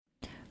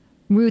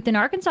Ruth in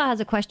Arkansas has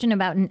a question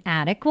about an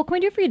attic. What can we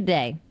do for you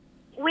today?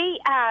 We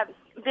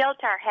built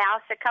our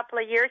house a couple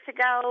of years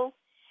ago,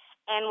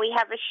 and we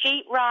have a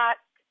sheetrock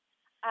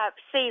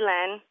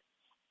ceiling,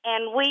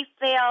 and we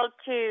failed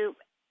to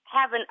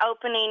have an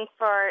opening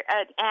for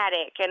an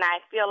attic, and I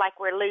feel like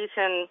we're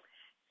losing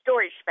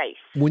storage space.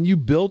 When you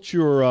built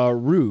your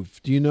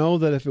roof, do you know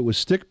that if it was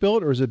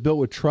stick-built or is it built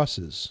with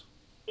trusses?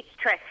 It's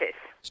trusses.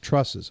 It's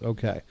trusses,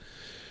 okay.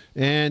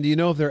 And do you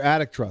know if they're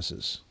attic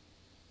trusses?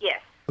 Yes.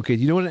 Okay,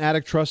 do you know what an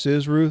attic truss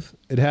is, Ruth?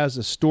 It has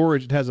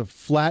a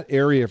flat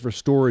area for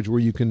storage where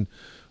you can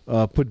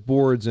put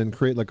boards and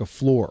create like a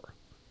floor.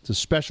 It's a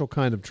special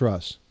kind of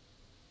truss.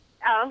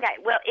 Oh, okay.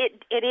 Well,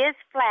 it is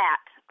flat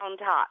on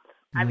top.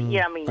 All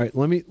right,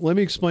 let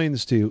me explain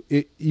this to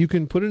you. You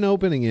can put an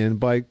opening in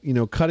by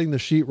cutting the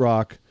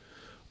sheetrock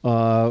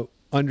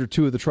under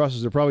two of the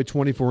trusses. They're probably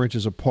 24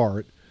 inches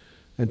apart,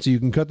 and so you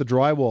can cut the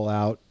drywall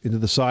out into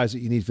the size that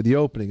you need for the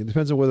opening. It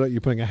depends on whether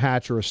you're putting a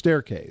hatch or a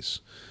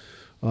staircase,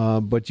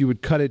 but you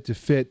would cut it to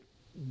fit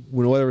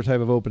whatever type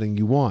of opening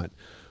you want.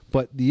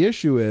 But the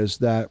issue is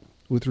that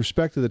with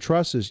respect to the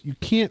trusses, you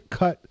can't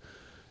cut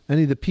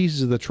any of the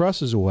pieces of the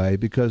trusses away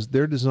because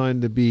they're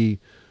designed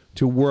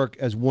to work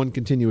as one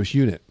continuous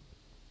unit.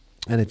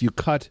 And if you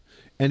cut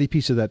any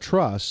piece of that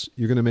truss,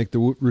 you're going to make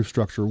the roof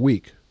structure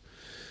weak.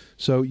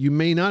 So you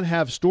may not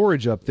have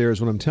storage up there,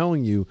 is what I'm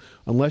telling you,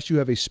 unless you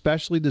have a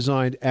specially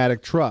designed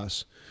attic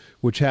truss,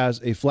 which has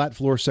a flat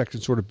floor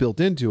section sort of built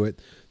into it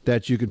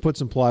that you can put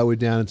some plywood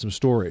down and some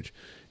storage.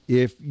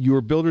 If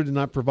your builder did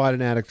not provide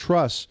an attic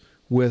truss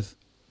with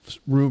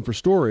room for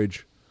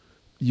storage,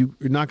 you're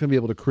not going to be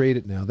able to create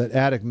it now. That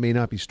attic may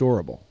not be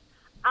storable.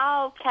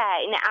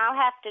 Okay. Now, I'll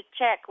have to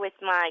check with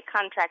my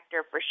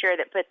contractor for sure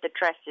that put the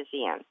trusses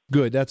in.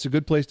 Good. That's a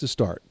good place to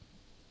start.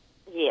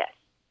 Yes.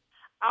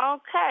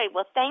 Okay.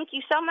 Well, thank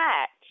you so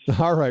much.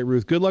 All right,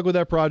 Ruth. Good luck with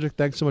that project.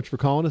 Thanks so much for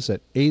calling us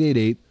at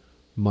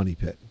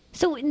 888-MONEY-PIT.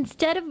 So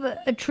instead of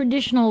a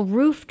traditional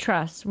roof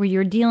truss where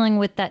you're dealing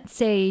with that,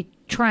 say,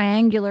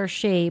 triangular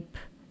shape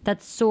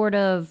that's sort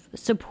of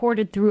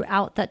supported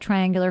throughout that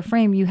triangular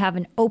frame, you have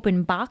an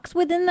open box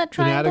within that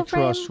triangle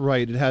frame? An attic truss,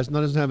 right. It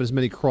doesn't have as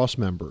many cross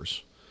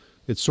members.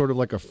 It's sort of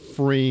like a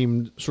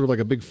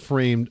big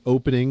framed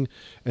opening,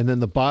 and then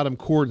the bottom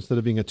cord, instead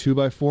of being a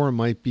 2x4,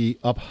 might be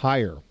up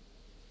higher.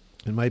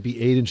 It might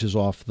be 8 inches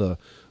off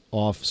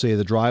say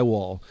the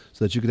drywall,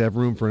 so that you could have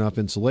room for enough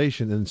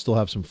insulation and still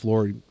have some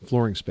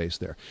flooring space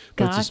there.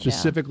 But It's a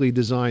specifically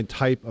designed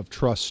type of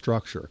truss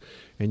structure,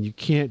 and you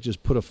can't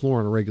just put a floor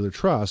on a regular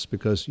truss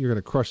because you're going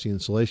to crush the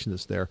insulation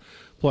that's there.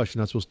 Plus,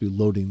 you're not supposed to be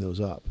loading those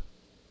up.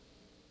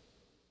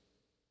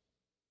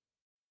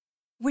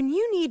 When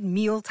you need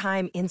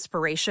mealtime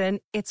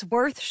inspiration, it's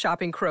worth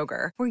shopping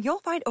Kroger, where you'll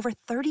find over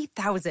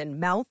 30,000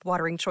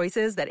 mouth-watering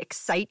choices that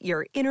excite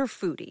your inner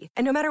foodie.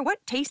 And no matter what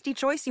tasty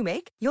choice you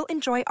make, you'll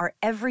enjoy our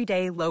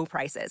everyday low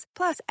prices,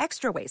 plus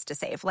extra ways to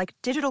save, like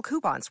digital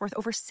coupons worth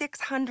over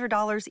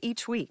 $600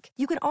 each week.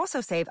 You can also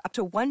save up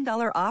to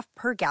 $1 off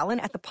per gallon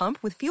at the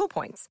pump with fuel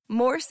points.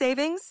 More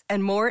savings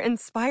and more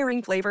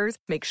inspiring flavors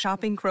make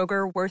shopping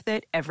Kroger worth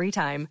it every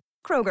time.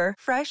 Kroger,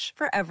 fresh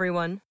for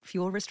everyone.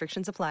 Fuel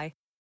restrictions apply.